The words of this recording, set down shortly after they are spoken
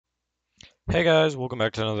Hey guys, welcome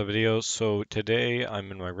back to another video. So today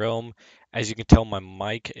I'm in my realm. As you can tell, my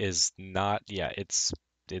mic is not, yeah, it's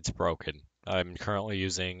broken. I'm currently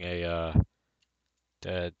using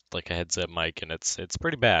like a headset mic and it's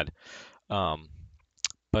pretty bad. Um,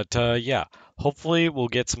 but yeah, hopefully we'll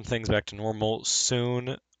get some things back to normal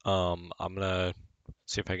soon. I'm gonna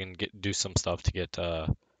see if I can do some stuff to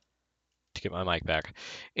get my mic back.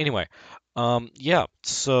 Anyway, yeah,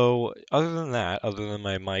 so other than that, other than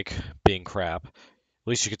my mic being crap, at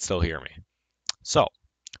least you could still hear me. So,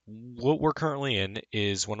 what we're currently in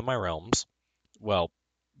is one of my realms. Well,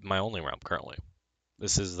 my only realm currently.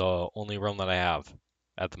 This is the only realm that I have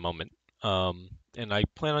at the moment. And I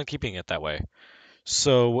plan on keeping it that way.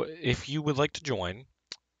 So, if you would like to join,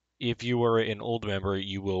 if you are an old member,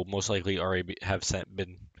 you will most likely already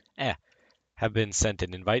eh, have been sent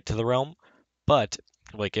an invite to the realm. But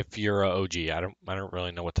like if you're a OG, I don't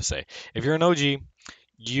really know what to say. If you're an OG,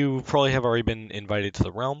 you probably have already been invited to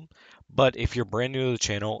the realm, but if you're brand new to the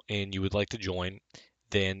channel and you would like to join,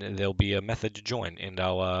 then there'll be a method to join, and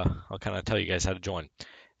I'll kind of tell you guys how to join.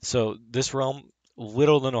 So this realm,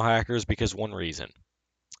 little to no hackers because one reason.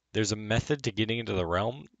 There's a method to getting into the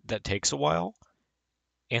realm that takes a while,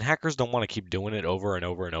 and hackers don't want to keep doing it over and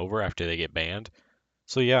over and over after they get banned.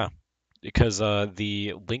 So yeah, because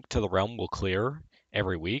the link to the realm will clear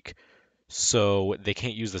every week, so they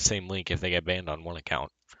can't use the same link if they get banned on one account.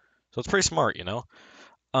 So it's pretty smart, you know?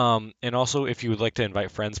 And also, if you would like to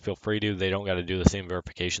invite friends, feel free to. They don't got to do the same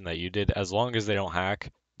verification that you did. As long as they don't hack,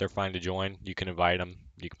 they're fine to join. You can invite them,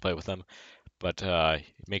 you can play with them, but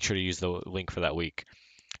make sure to use the link for that week.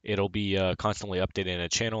 It'll be constantly updated in a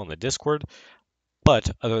channel in the Discord. But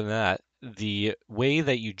other than that, the way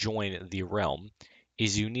that you join the realm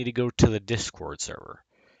is you need to go to the Discord server.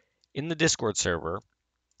 In the Discord server,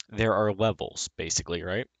 there are levels, basically,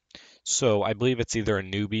 right? So I believe it's either a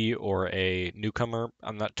newbie or a newcomer.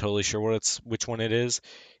 I'm not totally sure which one it is.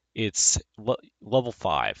 It's level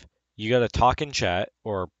 5. You got to talk in chat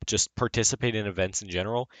or just participate in events in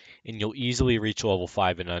general, and you'll easily reach level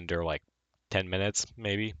 5 in under like 10 minutes,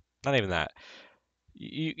 maybe. Not even that.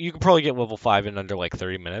 You can probably get level 5 in under like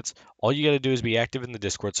 30 minutes. All you got to do is be active in the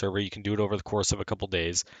Discord server. You can do it over the course of a couple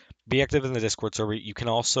days. Be active in the Discord server. You can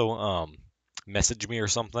also message me or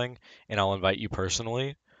something, and I'll invite you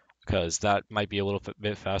personally because that might be a little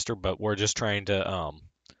bit faster. But we're just trying to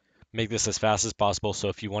make this as fast as possible. So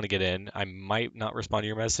if you want to get in, I might not respond to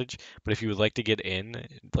your message, but if you would like to get in,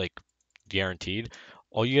 like guaranteed,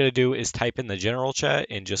 all you got to do is type in the general chat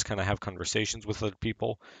and just kind of have conversations with other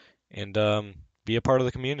people and be a part of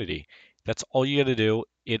the community. That's all you got to do.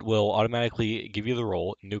 It will automatically give you the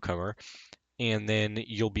role, newcomer, and then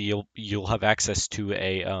you'll have access to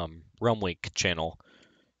a Realm Link channel.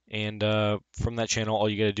 And from that channel, all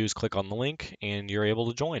you got to do is click on the link, and you're able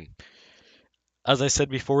to join. As I said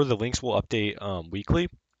before, the links will update weekly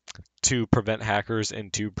to prevent hackers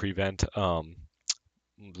and to prevent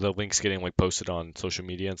the links getting like posted on social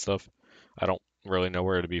media and stuff. I don't really know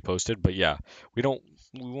where to be posted, but yeah, we don't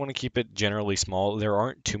we want to keep it generally small. There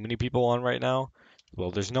aren't too many people on right now.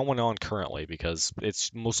 Well, there's no one on currently because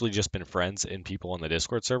it's mostly just been friends and people on the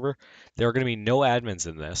Discord server. There are going to be no admins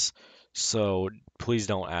in this, so please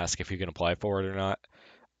don't ask if you can apply for it or not.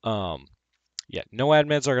 Um, yeah, no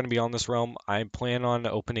admins are going to be on this realm. I plan on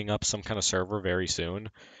opening up some kind of server very soon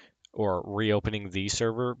or reopening the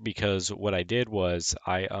server because what I did was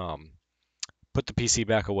I put the PC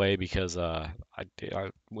back away because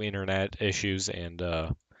internet issues and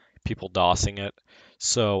people DOSing it.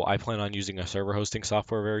 So I plan on using a server hosting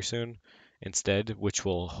software very soon instead, which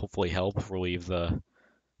will hopefully help relieve the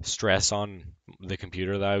stress on the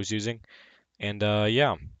computer that I was using. And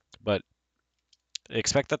yeah, but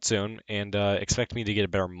expect that soon and expect me to get a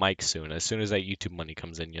better mic as soon as that YouTube money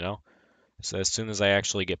comes in, you know? So as soon as I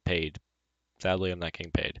actually get paid. Sadly, I'm not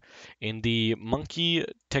getting paid. And the monkey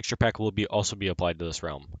texture pack will also be applied to this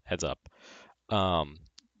realm. Heads up. Um,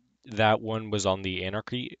 that one was on the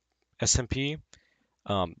Anarchy SMP,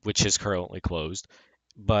 which is currently closed,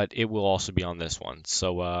 but it will also be on this one.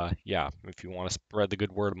 So yeah, if you want to spread the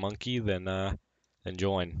good word monkey, then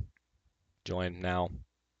join. Join now.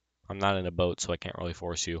 I'm not in a boat, so I can't really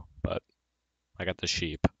force you, but I got the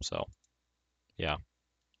sheep. So yeah.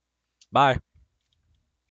 Bye.